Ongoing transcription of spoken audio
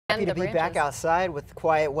Happy to be back outside with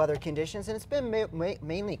quiet weather conditions, and it's been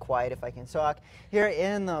mainly quiet, if I can talk, here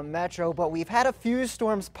in the metro. But we've had a few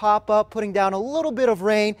storms pop up, putting down a little bit of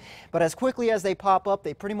rain, but as quickly as they pop up,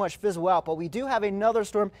 they pretty much fizzle out. But we do have another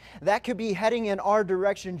storm that could be heading in our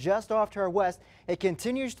direction just off to our west. It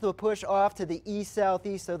continues to push off to the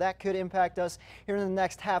east-southeast, so that could impact us here in the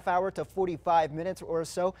next half hour to 45 minutes or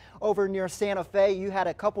so. Over near Santa Fe, you had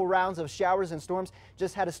a couple rounds of showers and storms.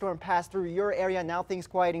 Just had a storm pass through your area. Now things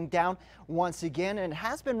quieting down once again, and it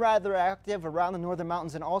has been rather active around the northern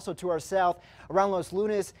mountains and also to our south around Los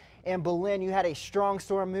Lunas and Belen. You had a strong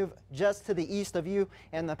storm move just to the east of you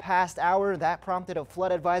in the past hour. That prompted a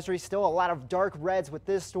flood advisory. Still a lot of dark reds with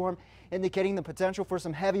this storm, indicating the potential for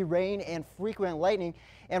some heavy rain and frequent lightning.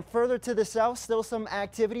 And further to the south, still some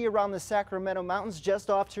activity around the Sacramento Mountains. Just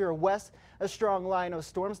off to your west, a strong line of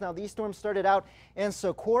storms. Now these storms started out in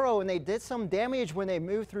Socorro, and they did some damage when they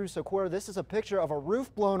moved through Socorro. This is a picture of a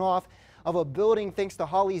roof blown off of a building thanks to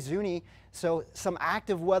Holly Zuni. So some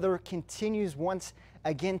active weather continues once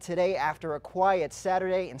again today after a quiet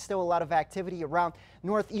Saturday, and still a lot of activity around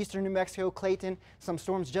northeastern New Mexico, Clayton, some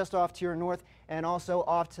storms just off to your north and also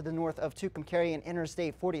off to the north of Tucumcari and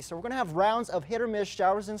Interstate 40. So we're going to have rounds of hit or miss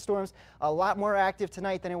showers and storms, a lot more active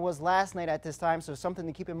tonight than it was last night at this time. So something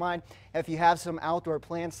to keep in mind if you have some outdoor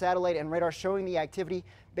plans. Satellite and radar showing the activity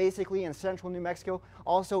basically in central New Mexico,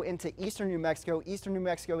 also into eastern New Mexico. Eastern New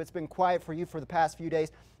Mexico, it's been quiet for you for the past few days,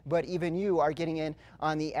 but even you are getting in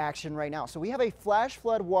on the action right now. So we have a flash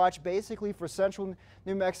flood watch basically for central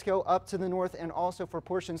New Mexico up to the north, and also for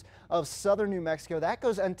portions of southern New Mexico. That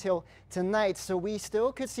goes until tonight, so we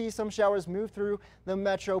still could see some showers move through the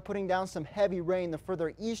metro, putting down some heavy rain. The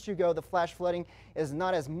further east you go, the flash flooding is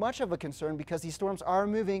not as much of a concern because these storms are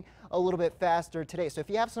moving a little bit faster today. So if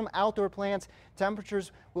you have some outdoor plans,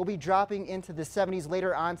 temperatures will be dropping into the 70s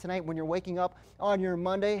later on tonight when you're waking up on your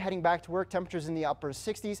Monday, heading back to work. Temperatures in the upper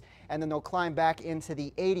 60s, and then they'll climb back into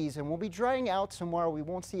the 80s, and we'll be drying out tomorrow. We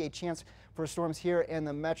won't see a chance for storms here in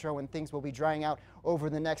the metro, and things will be drying out over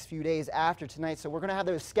the next few days after tonight. So we're going to have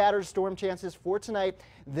those scattered storm chances for tonight.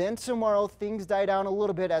 Then tomorrow things die down a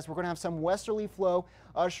little bit as we're going to have some westerly flow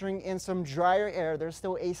ushering in some drier air. There's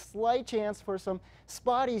still a slight chance for some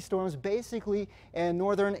spotty storms basically in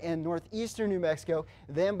northern and northeastern New Mexico.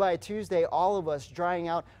 Then by Tuesday, all of us drying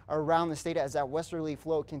out around the state as that westerly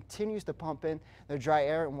flow continues to pump in the dry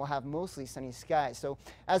air, and we'll have mostly sunny skies. So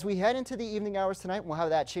as we head into the evening hours tonight, we'll have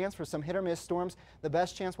that chance for some hit or miss storms. The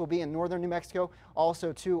best chance will be in northern New Mexico,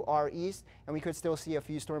 also to our east, and we could still see a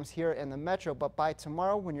few storms here in the metro. But by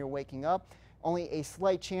tomorrow, when you're waking up, only a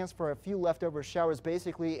slight chance for a few leftover showers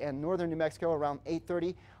basically in northern New Mexico around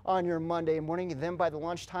 8:30 on your Monday morning. Then by the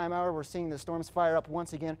lunchtime hour, we're seeing the storms fire up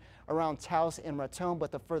once again around Taos and Raton.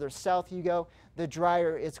 But the further south you go, the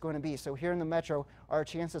drier it's going to be. So here in the metro, our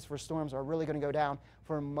chances for storms are really going to go down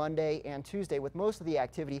for Monday and Tuesday, with most of the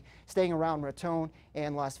activity staying around Raton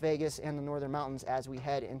and Las Vegas and the northern mountains as we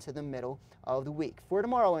head into the middle of the week. For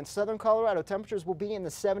tomorrow in southern Colorado, temperatures will be in the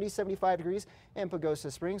 70, 75 degrees in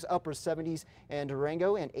Pagosa Springs, upper 70s in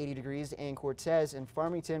Durango, and 80 degrees in Cortez. In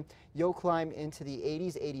Farmington, you'll climb into the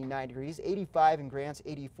 80s, 89 degrees, 85 in Grants,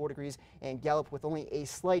 84 degrees in Gallup, with only a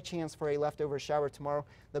slight chance for a leftover shower tomorrow.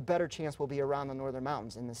 The better chance will be around the northern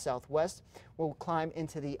mountains. In the southwest, we'll climb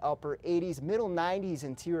into the upper 80s, middle 90s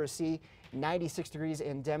in TRC, 96 degrees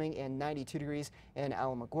in Deming, and 92 degrees in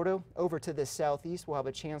Alamogordo. Over to the southeast, we'll have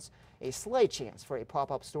a slight chance for a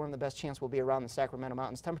pop-up storm. The best chance will be around the Sacramento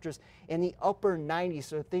Mountains. Temperatures in the upper 90s,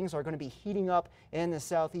 so things are going to be heating up in the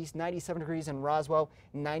southeast. 97 degrees in Roswell,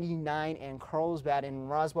 99 in Carlsbad. In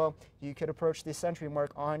Roswell, you could approach the century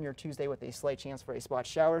mark on your Tuesday with a slight chance for a spot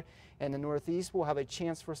shower. In the northeast, we'll have a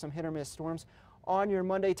chance for some hit or miss storms on your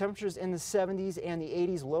Monday. Temperatures in the 70s and the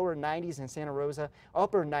 80s, lower 90s in Santa Rosa,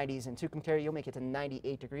 upper 90s in Tucumcari. You'll make it to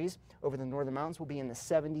 98 degrees. Over the northern mountains, will be in the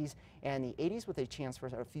 70s and the 80s with a chance for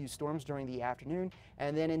a few storms during the afternoon.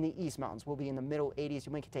 And then in the east mountains, we'll be in the middle 80s.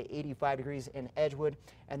 You'll make it to 85 degrees in Edgewood.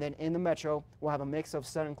 And then in the metro, we'll have a mix of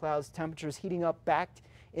sun and clouds. Temperatures heating up back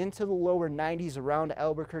into the lower 90s around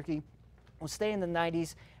Albuquerque. We'll stay in the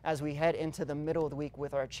 90s as we head into the middle of the week,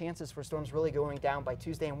 with our chances for storms really going down by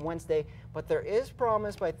Tuesday and Wednesday. But there is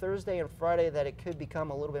promise by Thursday and Friday that it could become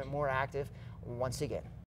a little bit more active once again.